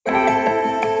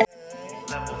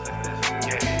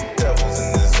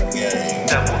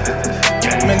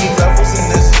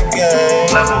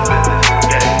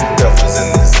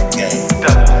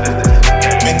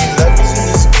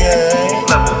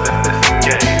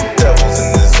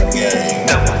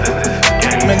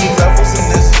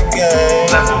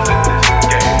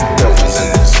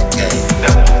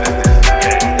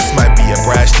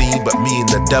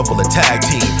level of tag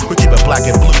team. We keep a black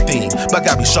and blue theme. My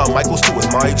guy be Shawn Michaels too is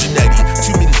Mario Giannetti.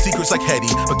 Too many secrets like Hetty,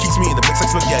 but keeps me in the mix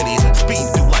like spaghetti. Speeding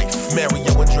through life,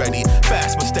 Mario Andretti.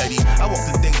 Fast but steady, I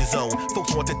walked in danger zone.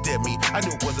 Folks want to dead me. I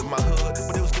knew it wasn't my hood,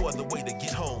 but there was no other way to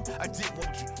get home. I didn't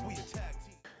want you. We a tag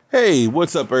team. Hey,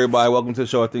 what's up, everybody? Welcome to the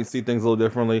show. I see things a little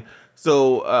differently.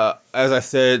 So, as I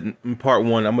said in part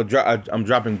one, I'm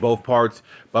dropping both parts,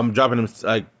 but I'm dropping them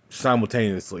like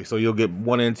simultaneously. So you'll get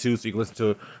 1 and 2, so you can listen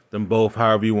to them both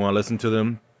however you want to listen to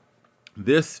them.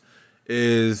 This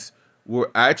is where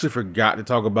I actually forgot to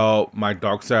talk about my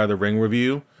Dark Side of the Ring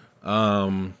review,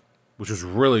 which was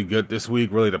really good this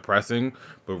week. Really depressing,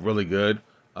 but really good.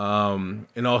 And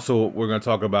also we're going to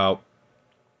talk about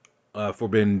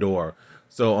Forbidden Door.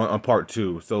 So on part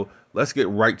 2. So let's get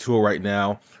right to it right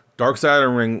now. Dark Side of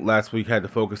the Ring last week had to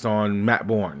focus on Matt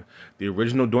Bourne, the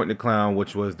original Doink the Clown,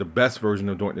 which was the best version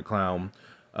of Doink the Clown.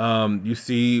 You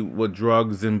see what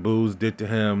drugs and booze did to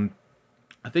him.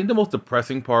 I think the most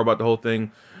depressing part about the whole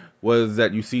thing was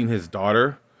that you seen his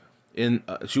daughter.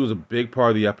 She was a big part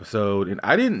of the episode, and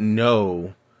I didn't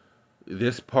know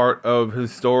this part of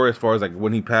his story as far as like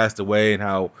when he passed away and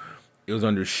how it was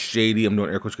under shady. I'm doing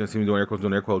air quotes. You can see me doing air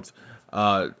quotes.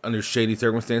 Under shady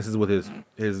circumstances with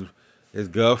his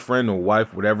girlfriend or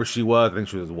wife, whatever she was. I think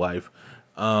she was his wife.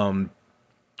 I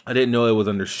didn't know it was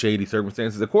under shady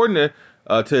circumstances. According to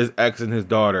his ex and his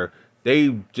daughter,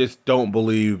 they just don't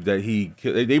believe that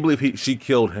they believe she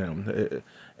killed him.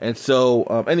 And so,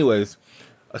 anyways,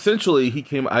 essentially he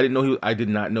came. I did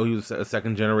not know he was a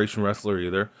second generation wrestler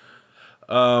either.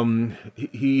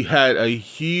 He had a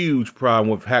huge problem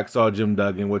with Hacksaw Jim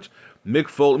Duggan, which Mick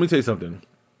Foley. Let me tell you something.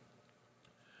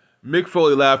 Mick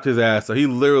Foley laughed his ass off. He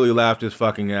literally laughed his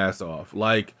fucking ass off.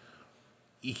 Like,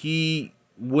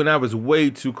 when I was way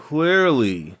too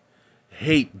clearly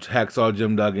hate Hacksaw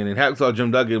Jim Duggan, and Hacksaw Jim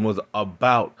Duggan was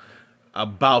about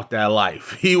that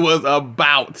life. He was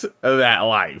about that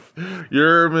life. You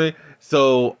hear me?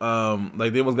 So,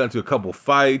 like, they almost got into a couple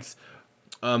fights.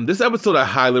 This episode I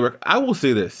highly recommend. I will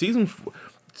say this. So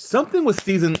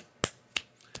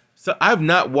I've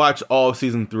not watched all of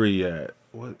season 3 yet.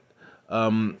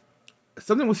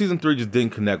 Something with season 3 just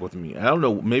didn't connect with me. I don't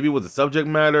know. Maybe it was the subject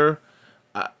matter.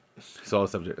 It's all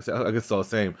subject. I guess it's all the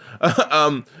same.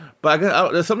 But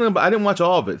there's something about, I didn't watch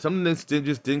all of it. Something that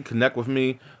just didn't connect with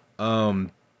me. I'm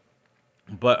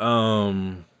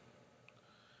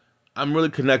really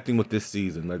connecting with this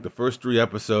season. Like the first 3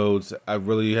 episodes, I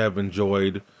really have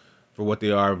enjoyed for what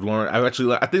they are. I've learned. I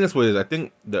think that's what it is. I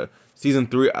think the season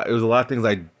 3, there was a lot of things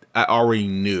I already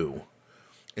knew.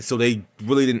 And so they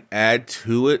really didn't add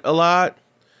to it a lot.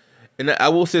 And I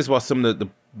will say this about some of the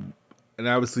and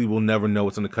obviously we'll never know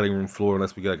what's on the cutting room floor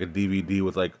unless we get like a DVD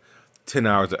with like 10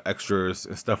 hours of extras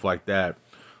and stuff like that.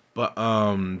 But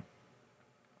to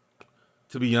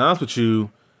be honest with you,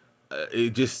 it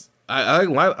just I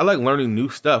like learning new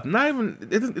stuff. Not even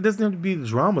it doesn't have to be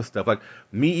drama stuff. Like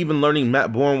me even learning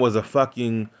Matt Bourne was a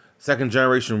fucking second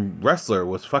generation wrestler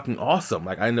was fucking awesome.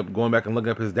 Like I ended up going back and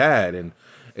looking up his dad and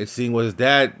seeing what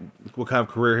kind of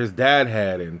career his dad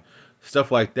had and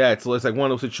stuff like that. So it's like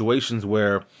one of those situations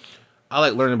where I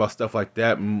like learning about stuff like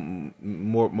that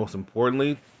most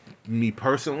importantly, me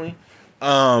personally.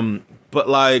 But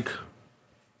like,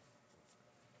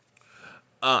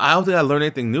 I don't think I learned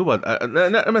anything new about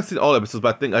I'm not saying all episodes,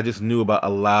 but I think I just knew about a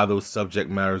lot of those subject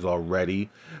matters already.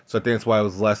 So I think that's why it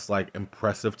was less like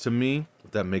impressive to me,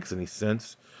 if that makes any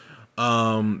sense.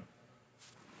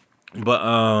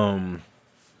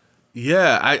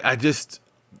 Yeah,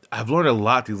 I've learned a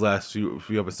lot these last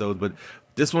few episodes, but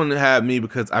this one had me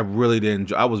because I really didn't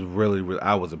enjoy. I was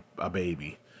a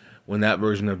baby when that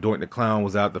version of Doink the Clown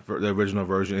was out, the original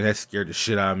version, and that scared the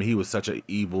shit out of me. He was such an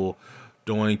evil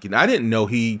Doink, and I didn't know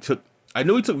I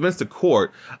knew he took Vince to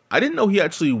court. I didn't know he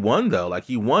actually won though. Like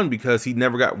he won because he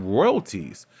never got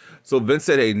royalties. So Vince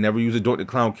said, "Hey, never use a Doink the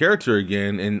Clown character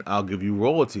again, and I'll give you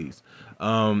royalties."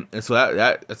 And so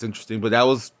that's interesting. But that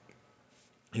was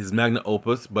his magnum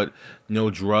opus, but no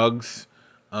drugs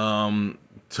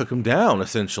took him down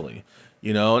essentially,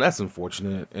 and that's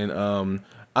unfortunate. And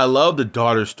I love the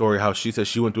daughter's story, how she said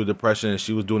she went through depression and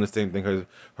she was doing the same thing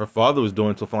her father was doing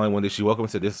until finally one day she woke up and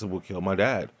said, "This is what killed my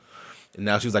dad." And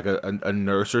now she's like a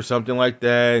nurse or something like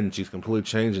that, and she's completely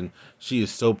changed, and she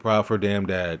is so proud of her damn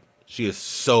dad. She is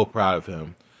so proud of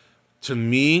him. To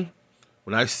me,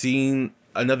 when I've seen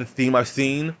another theme I've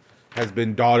seen has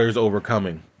been daughters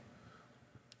overcoming.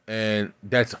 And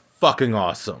that's fucking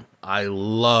awesome. I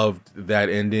loved that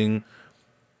ending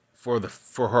for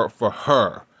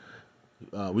her.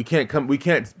 We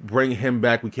can't bring him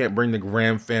back. We can't bring the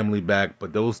Graham family back.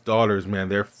 But those daughters, man,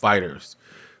 they're fighters.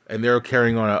 and they're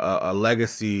carrying on a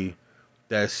legacy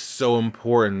that's so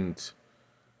important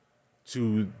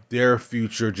to their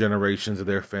future generations of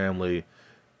their family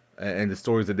and the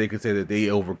stories that they could say that they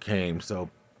overcame. So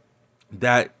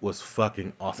that was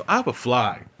fucking awesome. I have a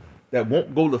fly that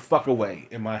won't go the fuck away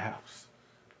in my house.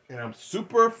 And I'm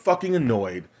super fucking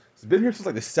annoyed. It's been here since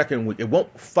like the second week. It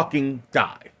won't fucking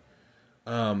die.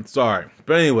 Sorry.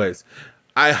 But anyways,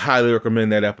 I highly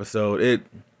recommend that episode.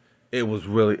 It's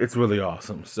really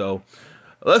awesome. So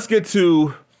let's get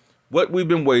to what we've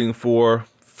been waiting for.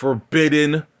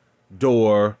 Forbidden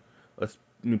Door. Let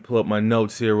me pull up my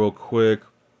notes here real quick.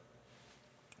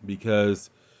 Because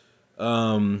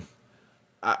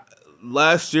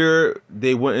last year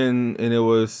they went in and it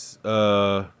was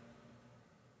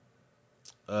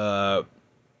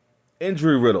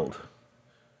injury riddled,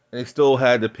 and they still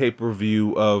had the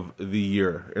pay-per-view of the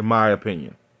year, in my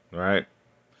opinion. All right,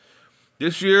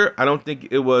 this year I don't think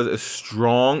it was as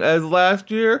strong as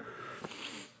last year,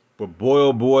 but boy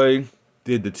oh boy,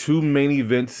 did the two main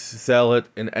events sell it.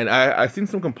 And I've seen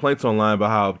some complaints online about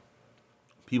how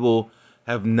people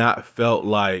have not felt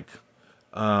like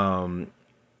the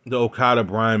Okada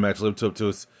Bryan match lived up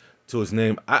to his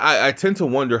name. I tend to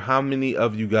wonder how many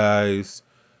of you guys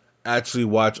actually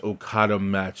watch Okada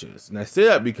matches. And I say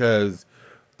that because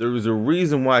there was a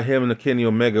reason why him and Kenny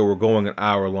Omega were going an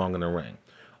hour long in the ring.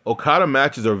 Okada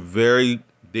matches are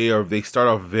they start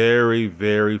off very,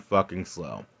 very fucking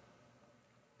slow.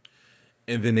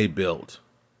 And then they build.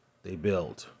 They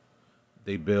build.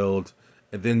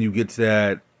 And then you get to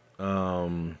that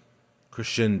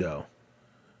crescendo.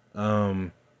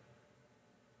 But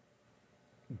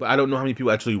I don't know how many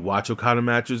people actually watch Okada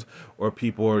matches, or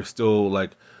people are still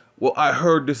like, well, I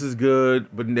heard this is good,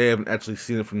 but they haven't actually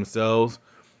seen it for themselves.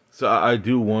 So I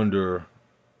do wonder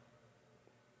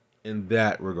in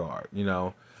that regard, you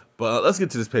know. But let's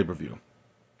get to this pay-per-view.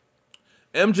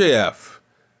 MJF,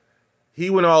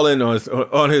 he went all in on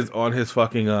his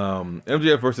fucking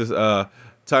MJF versus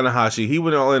Tanahashi. He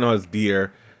went all in on his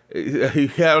deer. He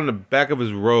had on the back of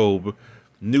his robe,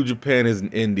 New Japan is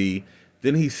an indie.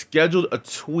 Then he scheduled a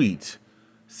tweet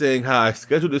saying how I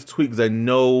scheduled this tweet because I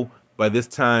know by this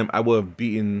time I would have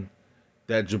beaten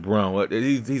that jabron.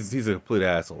 He's a complete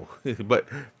asshole, but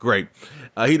great.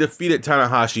 He defeated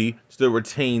Tanahashi to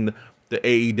retain the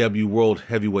AEW World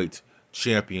Heavyweight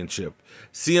Championship.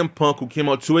 CM Punk, who came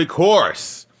out to a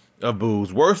chorus of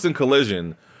boos, worse than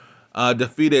Collision,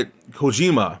 defeated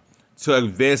Kojima to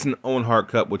advance in the Owen Hart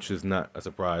Cup, which is not a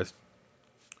surprise.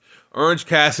 Orange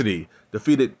Cassidy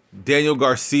defeated Daniel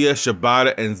Garcia,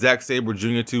 Shibata, and Zack Sabre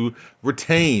Jr. to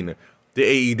retain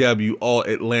the AEW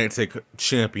All-Atlantic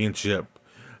Championship.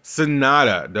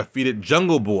 Sonata defeated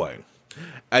Jungle Boy.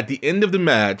 At the end of the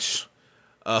match,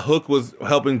 Hook was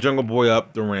helping Jungle Boy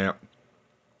up the ramp,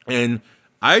 and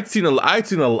I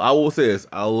will say this,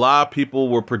 a lot of people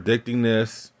were predicting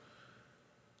this.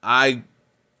 I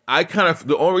kind of,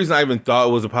 the only reason I even thought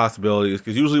it was a possibility is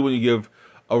because usually when you give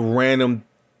a random,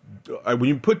 when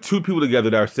you put two people together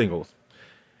that are singles,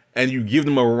 and you give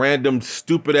them a random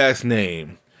stupid ass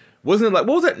name, wasn't it like,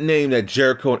 what was that name that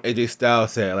Jericho and AJ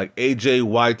Styles had, like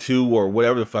AJY2 or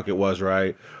whatever the fuck it was,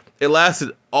 right? It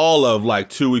lasted all of like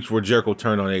 2 weeks before Jericho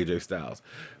turned on AJ Styles.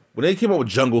 When they came up with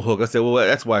Jungle Hook, I said, well,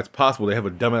 that's why it's possible they have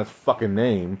a dumbass fucking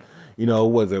name. You know,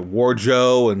 was it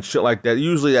Warjo and shit like that?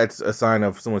 Usually that's a sign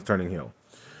of someone's turning heel.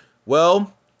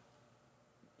 Well,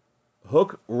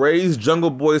 Hook raised Jungle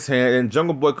Boy's hand, and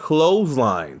Jungle Boy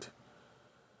clotheslined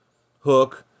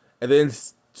Hook, and then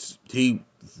he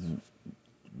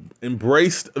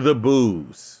embraced the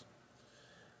boos.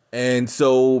 And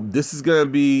so this is going to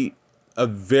be a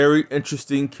very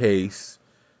interesting case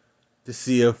to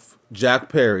see if Jack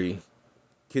Perry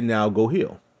can now go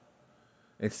heel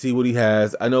and see what he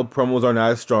has. I know promos are not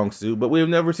his strong suit, but we have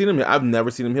never seen him heel. I've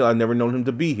never seen him heel. I've never known him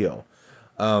to be heel.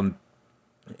 And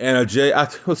Jay,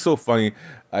 it was so funny.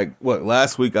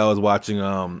 Last week I was watching,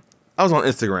 I was on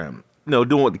Instagram,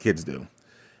 doing what the kids do.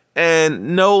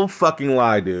 And no fucking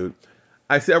lie, dude.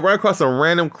 I ran across a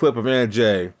random clip of Anna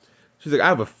Jay. She's like, I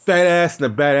have a fat ass and a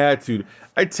bad attitude.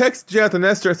 I texted Jonathan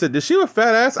Nestor and said, does she have a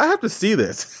fat ass? I have to see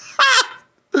this.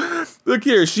 Look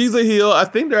here, she's a heel. I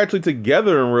think they're actually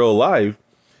together in real life.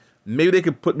 Maybe they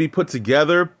could be put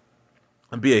together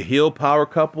and be a heel power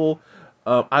couple.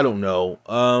 I don't know.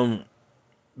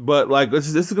 But like this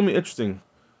is gonna be interesting,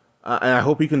 and I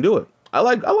hope he can do it. I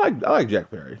like Jack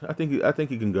Perry. I think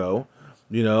he can go.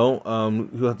 He'll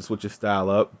have to switch his style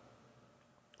up.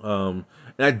 And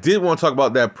I did want to talk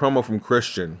about that promo from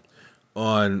Christian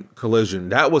on Collision.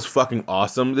 That was fucking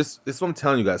awesome. This is what I'm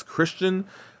telling you guys. Christian,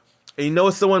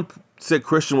 and someone said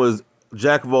Christian was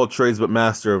jack of all trades but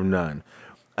master of none.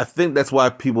 I think that's why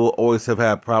people always have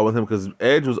had a problem with him, because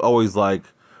Edge was always like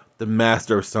the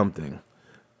master of something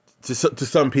to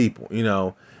some people, you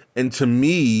know. And to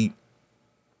me,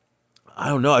 I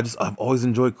don't know. I've always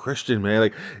enjoyed Christian, man.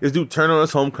 Like, this dude turned on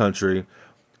his home country.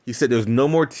 He said there's no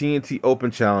more TNT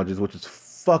Open challenges, which is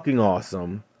fucking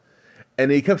awesome.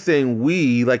 And he kept saying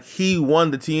we, like he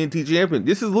won the TNT champion.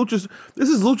 This is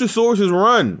Luchasaurus'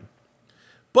 run.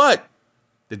 But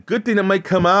the good thing that might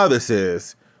come out of this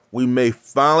is we may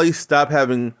finally stop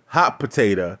having hot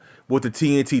potato with the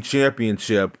TNT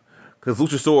championship, because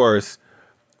Luchasaurus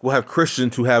will have Christian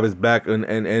to have his back,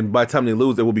 and by the time they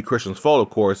lose, it will be Christian's fault,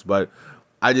 of course. But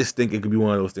I just think it could be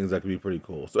one of those things that could be pretty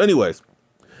cool. So, anyways,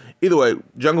 either way,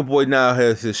 Jungle Boy now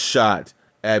has his shot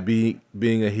at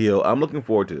being a heel. I'm looking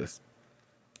forward to this.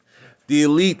 The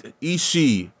Elite,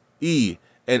 Ishii,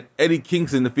 and Eddie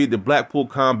Kingston defeated the Blackpool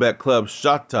Combat Club,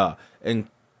 Shota and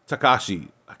Takashi.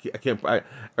 Every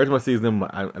time I see his name,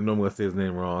 I know I'm going to say his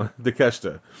name wrong.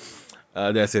 Takeshita.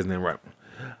 Did I say his name right?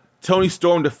 Tony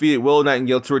Storm defeated Willow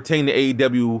Nightingale to retain the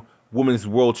AEW Women's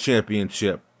World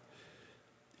Championship.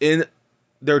 In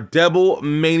their double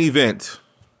main event,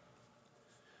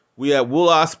 we had Will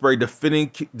Ospreay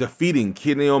defeating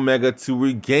Kenny Omega to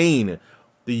regain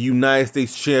the United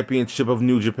States Championship of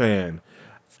New Japan.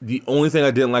 The only thing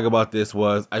I didn't like about this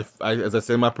was, as I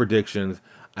said in my predictions,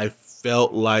 I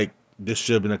felt like this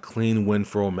should have been a clean win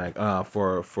for Omega,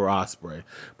 for Ospreay.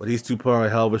 But these two put on a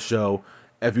hell of a show.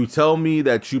 If you tell me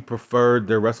that you preferred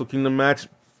their Wrestle Kingdom match,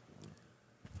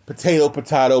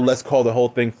 potato, let's call the whole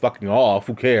thing fucking off.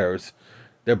 Who cares?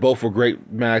 They both were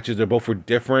great matches. They both were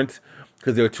different,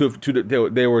 because they were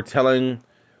they were telling.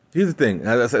 Here's the thing.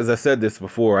 As I said this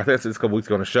before, I think I said this a couple weeks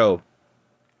ago on the show.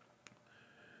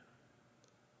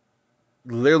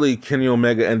 Literally, Kenny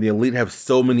Omega and the Elite have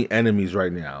so many enemies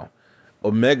right now.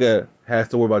 Omega has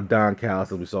to worry about Don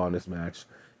Callis, as we saw in this match.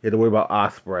 He had to worry about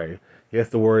Ospreay. He has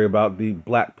to worry about the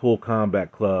Blackpool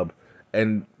Combat Club.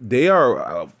 And they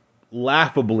are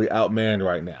laughably outmanned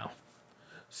right now.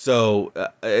 So,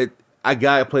 I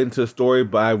got played into the story,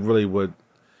 but I really would.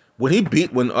 When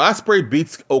Ospreay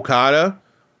beats Okada,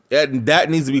 that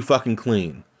needs to be fucking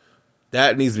clean.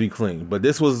 That needs to be clean. But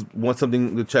this was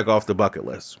something to check off the bucket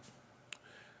list.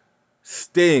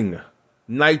 Sting,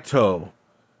 Naito,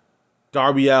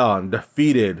 Darby Allin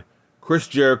defeated Chris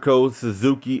Jericho,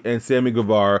 Suzuki, and Sammy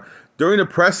Guevara. During the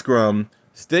press scrum,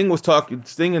 Sting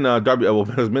and Darby, well,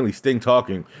 it was mainly Sting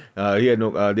talking. They had no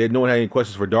one had any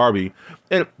questions for Darby.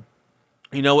 And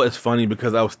you know what? It's funny,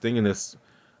 because I was thinking this,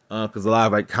 because a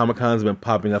lot of Comic-Cons have been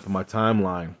popping up in my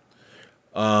timeline.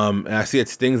 And I see it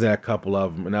Sting's at a couple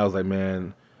of them, and I was like,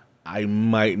 man, I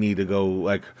might need to go.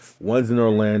 Like, one's in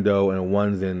Orlando and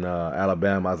one's in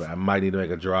Alabama. I was like, I might need to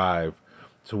make a drive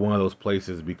to one of those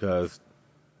places, because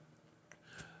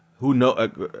who knows,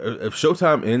 if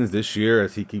Showtime ends this year,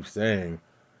 as he keeps saying,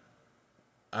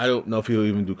 I don't know if he'll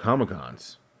even do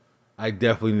Comic-Cons. I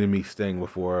definitely need to meet Sting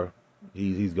before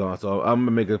he's gone. So I'm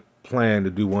gonna make a plan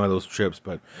to do one of those trips.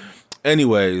 But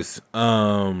anyways,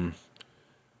 during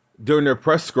their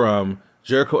press scrum,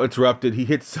 Jericho interrupted. He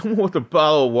hit someone with a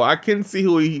bottle of water. I couldn't see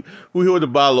who he hit with a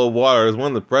bottle of water. It was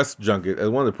one of the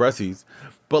pressies.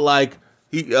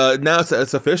 But now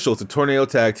it's official. It's a tornado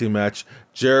tag team match.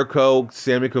 Jericho,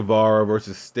 Sammy Guevara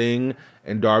versus Sting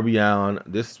and Darby Allin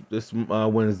this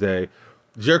Wednesday.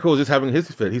 Jericho was just having his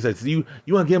fit. He said, "You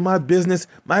want to get my business?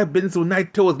 My business with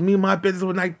Naito is me. My business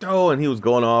with Naito." And he was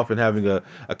going off and having a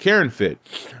Karen fit,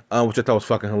 which I thought was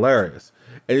fucking hilarious.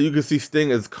 And you can see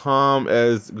Sting as calm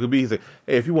as could be. He's like,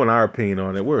 "Hey, if you want our opinion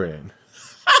on it, we're in."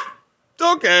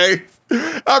 Okay.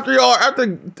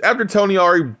 After Tony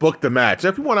already booked the match,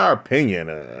 if you want our opinion,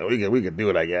 we could do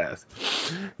it, I guess.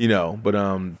 But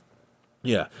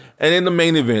yeah. And in the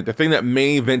main event, the thing that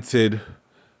main evented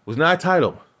was not a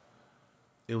title.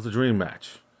 It was a dream match.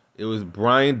 It was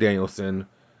Bryan Danielson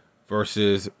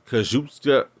versus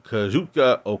Kazuchika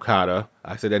Okada.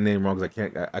 I said that name wrong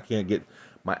because I can't get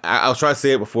my. I was trying to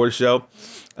say it before the show.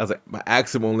 I was like, my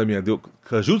accent won't let me do it.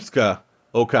 Kazuchika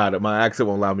Okada. My accent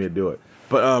won't allow me to do it.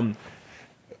 But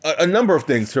a number of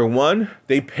things here. One,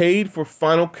 they paid for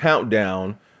Final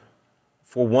Countdown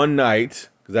for one night,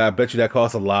 because I bet you that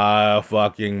costs a lot of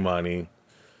fucking money.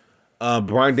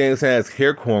 Bryan Danielson has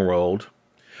hair cornrowed.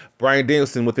 Bryan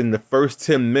Danielson, within the first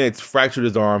 10 minutes, fractured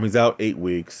his arm. He's out 8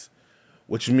 weeks,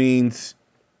 which means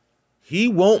he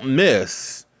won't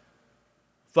miss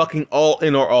fucking All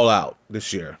In or All Out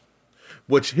this year.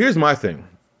 Which, here's my thing.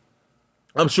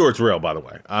 I'm sure it's real, by the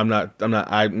way. I'm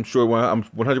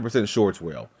 100% sure it's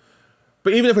real.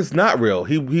 But even if it's not real,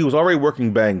 he was already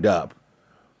working banged up.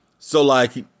 So, why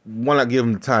not give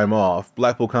him the time off?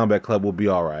 Blackpool Combat Club will be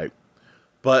all right.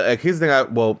 But like here's the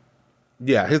thing,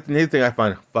 here's the thing I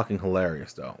find fucking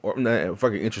hilarious though, or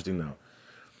fucking interesting though.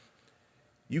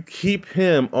 You keep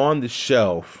him on the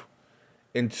shelf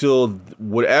until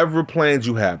whatever plans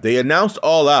you have. They announced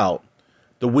All Out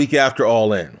the week after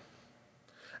All In.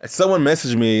 And someone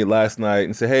messaged me last night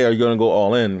and said, "Hey, are you gonna go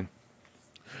All In?"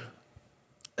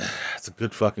 That's a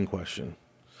good fucking question.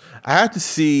 I have to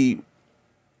see.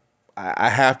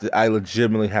 I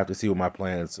legitimately have to see what my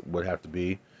plans would have to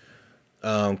be.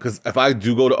 Because if I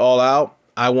do go to All Out,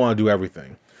 I want to do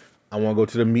everything. I want to go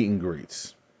to the meet and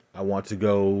greets. I want to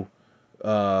go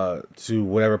to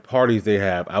whatever parties they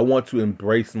have. I want to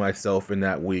embrace myself in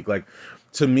that week. Like,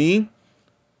 to me,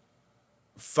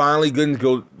 finally getting to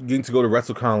go to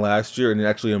WrestleCon last year and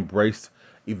actually embrace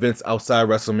events outside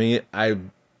WrestleMania.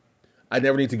 I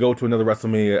never need to go to another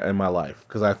WrestleMania in my life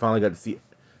because I finally got to see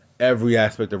every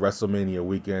aspect of WrestleMania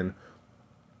weekend,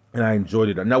 and I enjoyed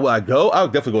it. Now, will I go? I'll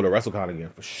definitely go to WrestleCon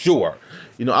again for sure.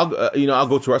 I'll go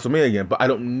to WrestleMania again, but I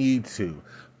don't need to.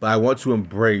 But I want to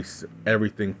embrace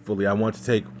everything fully. I want to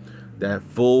take that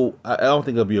full. I don't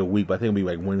think it'll be a week, but I think it'll be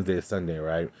like Wednesday to Sunday,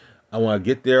 right? I want to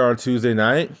get there on Tuesday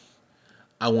night.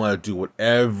 I want to do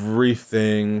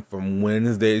everything from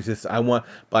Wednesday.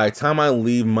 By the time I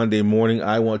leave Monday morning,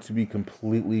 I want to be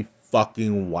completely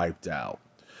fucking wiped out.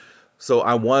 So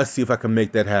I want to see if I can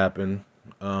make that happen.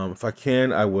 If I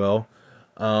can, I will.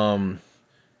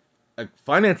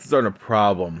 Finances aren't a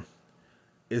problem.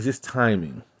 It's just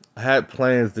timing. I had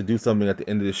plans to do something at the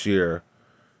end of this year.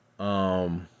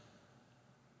 And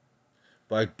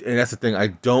that's the thing. I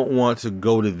don't want to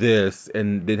go to this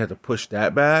and then have to push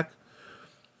that back.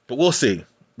 But we'll see.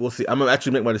 I'm going to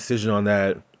actually make my decision on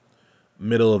that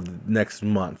middle of next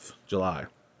month, July.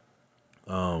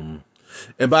 And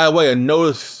by the way, I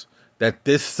noticed that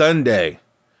this Sunday,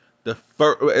 matter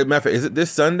of fact, is it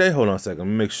this Sunday? Hold on a second. Let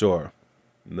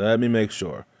me make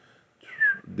sure.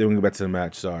 Then we can go back to the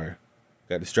match. Sorry.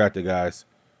 Got distracted, guys.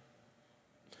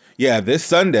 Yeah, this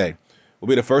Sunday will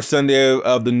be the first Sunday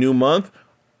of the new month.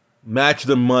 Match of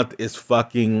the month is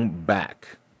fucking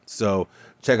back. So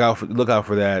look out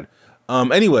for that.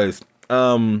 Anyways,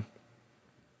 but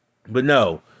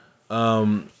no,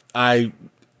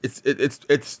 it's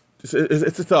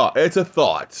a thought. It's a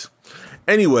thought.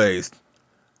 Anyways,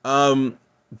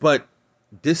 but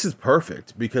this is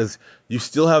perfect because you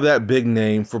still have that big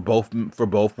name for both.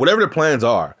 Whatever the plans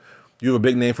are, you have a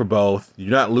big name for both. You're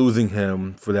not losing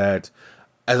him for that.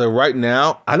 As of right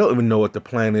now, I don't even know what the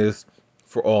plan is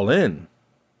for All In.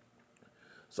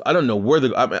 So I don't know where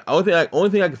only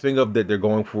thing I can think of that they're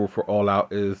going for All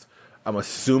Out is I'm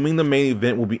assuming the main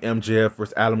event will be MJF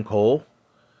versus Adam Cole.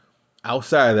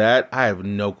 Outside of that, I have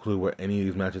no clue where any of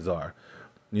these matches are.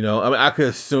 I could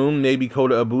assume maybe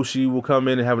Kota Ibushi will come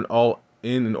in and have an All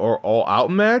In or All Out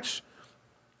match.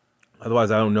 Otherwise,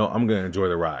 I don't know. I'm gonna enjoy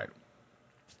the ride.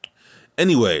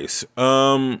 Anyways,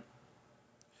 so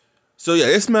yeah,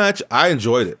 this match I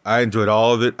enjoyed it. I enjoyed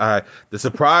all of it. The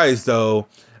surprise though.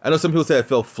 I know some people say it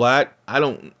fell flat.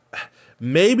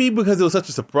 Maybe because it was such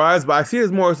a surprise, but I see it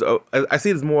as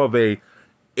more of a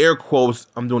air quotes.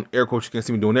 I'm doing air quotes. You can't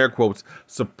see me doing air quotes.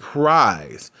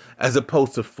 Surprise, as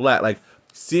opposed to flat. Like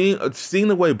seeing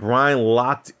the way Bryan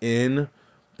locked in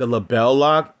the LeBell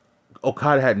lock,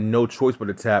 Okada had no choice but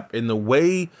to tap. And the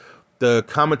way the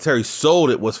commentary sold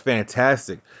it was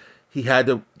fantastic.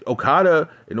 Okada,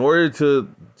 in order to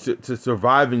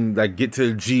survive and like get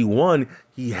to G1,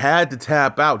 he had to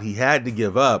tap out. He had to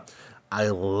give up. I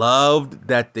loved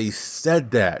that they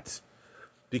said that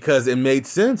because it made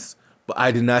sense. But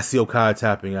I did not see Okada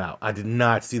tapping out. I did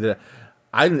not see that.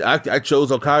 I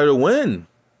chose Okada to win.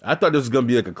 I thought this was gonna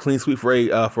be like a clean sweep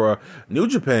for New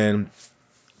Japan,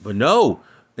 but no.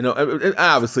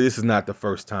 Obviously this is not the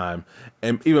first time.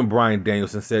 And even Bryan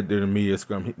Danielson said during the media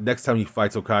scrum, next time he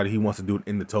fights Okada, he wants to do it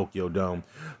in the Tokyo Dome.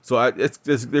 So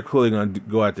they're clearly going to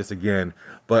go at this again.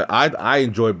 But I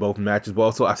enjoyed both matches. But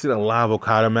also, I've seen a lot of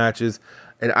Okada matches,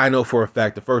 and I know for a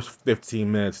fact the first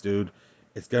 15 minutes, dude,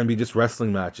 it's going to be just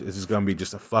wrestling matches. It's just going to be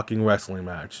just a fucking wrestling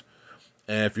match.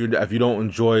 And if you don't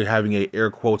enjoy having a air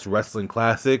quotes wrestling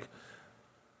classic,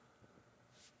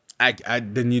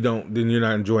 then you're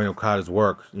not enjoying Okada's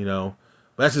work, But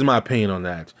that's just my opinion on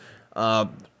that.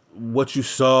 What you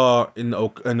saw in the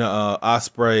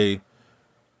Ospreay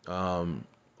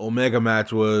Omega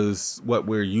match was what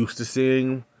we're used to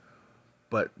seeing,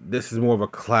 but this is more of a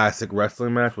classic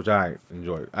wrestling match, which I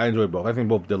enjoyed. I enjoyed both. I think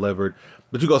both delivered,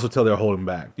 but you can also tell they're holding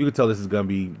back. You can tell this is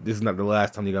not the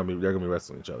last time they're gonna be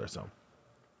wrestling each other. So,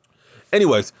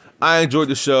 anyways, I enjoyed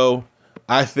the show.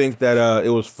 I think that it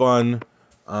was fun.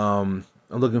 I'm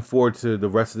looking forward to the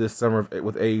rest of this summer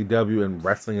with AEW and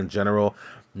wrestling in general.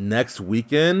 Next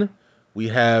weekend, we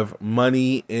have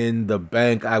Money in the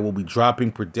Bank. I will be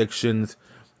dropping predictions.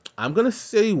 I'm going to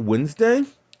say Wednesday.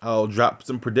 I'll drop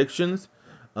some predictions.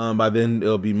 By then,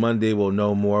 it'll be Monday. We'll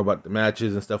know more about the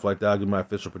matches and stuff like that. I'll give my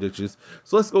official predictions.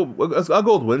 So let's go. I'll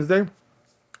go with Wednesday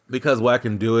because what I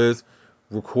can do is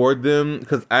record them.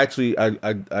 Because actually, I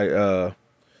don't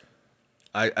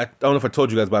know if I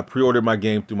told you guys, but I pre-ordered my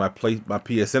game through my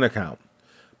PSN account.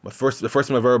 The first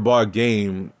time I've ever bought a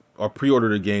game or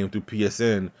pre-ordered a game through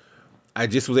PSN. I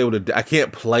just was able to. I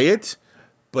can't play it,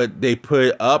 but they put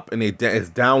it up and it's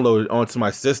downloaded onto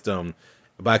my system.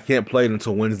 But I can't play it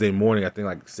until Wednesday morning. I think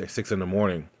like 6 in the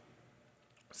morning.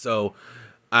 So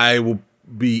I will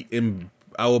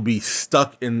I will be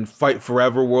stuck in Fight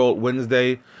Forever World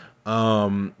Wednesday.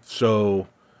 So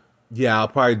yeah, I'll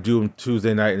probably do them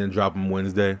Tuesday night and then drop them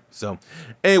Wednesday. So,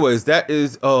 anyways, that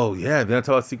is. Oh yeah, then I talk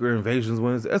about Secret Invasions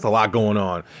Wednesday. There's a lot going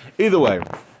on. Either way,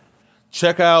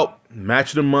 check out Match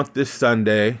of the Month this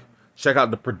Sunday. Check out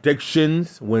the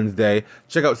predictions Wednesday.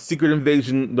 Check out Secret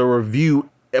Invasion, the review,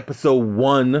 episode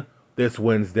 1 this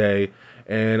Wednesday.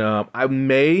 And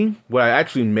what I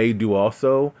actually may do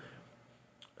also,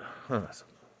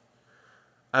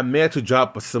 I may actually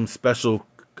drop some special,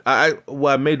 I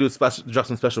may do drop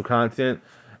some special content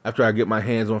after I get my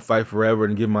hands on Fight Forever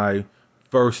and give my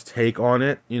first take on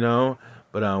it,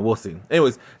 But we'll see.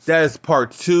 Anyways, that is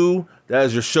part 2. That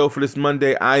is your show for this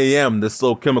Monday. I am the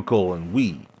Slow Chemical, and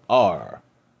we are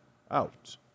out.